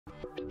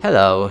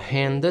Hello,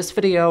 in this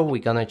video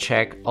we're gonna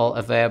check all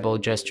available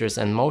gestures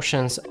and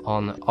motions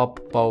on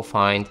Oppo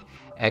Find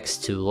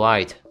X2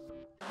 Lite.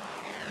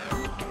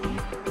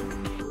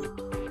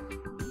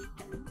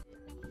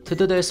 To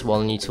do this,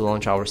 we'll need to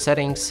launch our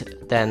settings,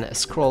 then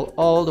scroll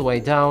all the way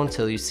down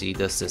till you see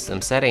the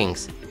system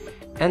settings.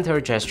 Enter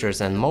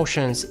gestures and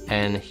motions,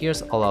 and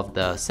here's all of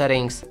the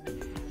settings.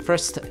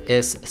 First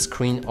is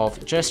screen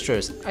off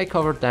gestures. I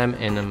covered them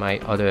in my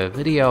other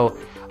video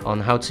on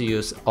how to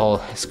use all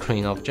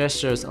screen off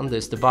gestures on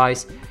this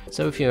device,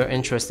 so if you're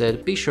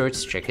interested, be sure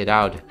to check it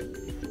out.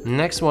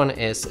 Next one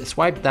is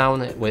swipe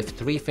down with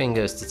 3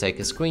 fingers to take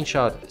a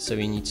screenshot, so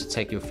you need to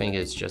take your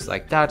fingers just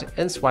like that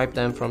and swipe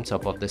them from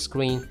top of the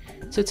screen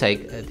to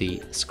take the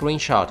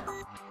screenshot.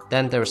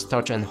 Then there's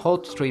touch and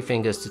hold 3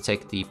 fingers to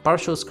take the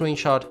partial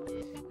screenshot.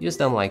 Use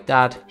them like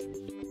that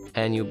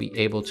and you'll be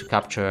able to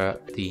capture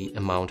the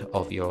amount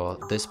of your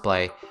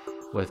display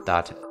with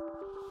that.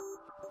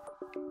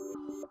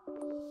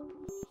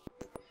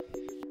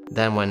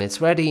 Then when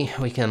it's ready,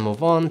 we can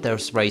move on.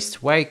 There's raise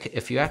to wake.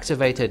 If you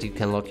activate it, you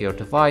can lock your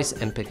device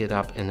and pick it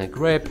up in a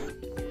grip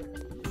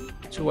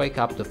to wake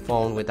up the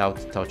phone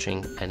without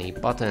touching any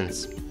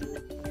buttons.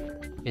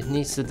 It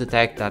needs to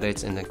detect that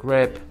it's in a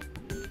grip.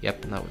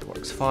 Yep, now it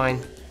works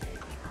fine.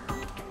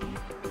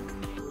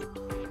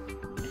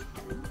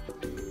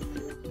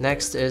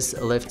 Next is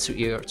lift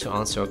to ear to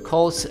answer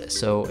calls.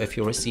 So if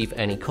you receive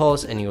any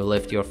calls and you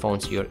lift your phone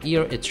to your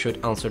ear, it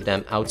should answer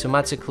them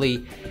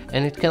automatically.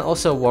 And it can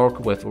also work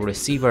with a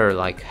receiver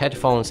like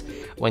headphones.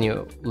 When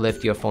you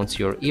lift your phone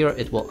to your ear,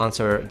 it will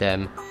answer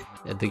them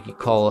the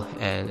call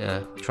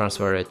and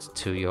transfer it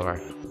to your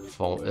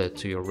phone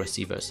to your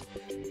receivers.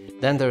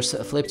 Then there's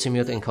flip to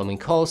mute incoming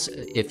calls.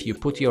 If you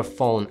put your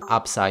phone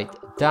upside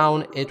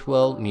down, it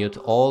will mute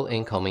all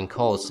incoming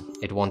calls.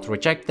 It won't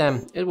reject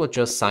them, it will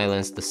just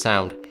silence the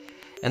sound.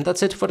 And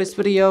that's it for this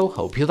video.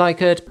 Hope you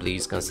like it.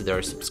 Please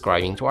consider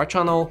subscribing to our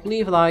channel,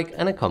 leave a like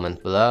and a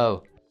comment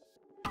below.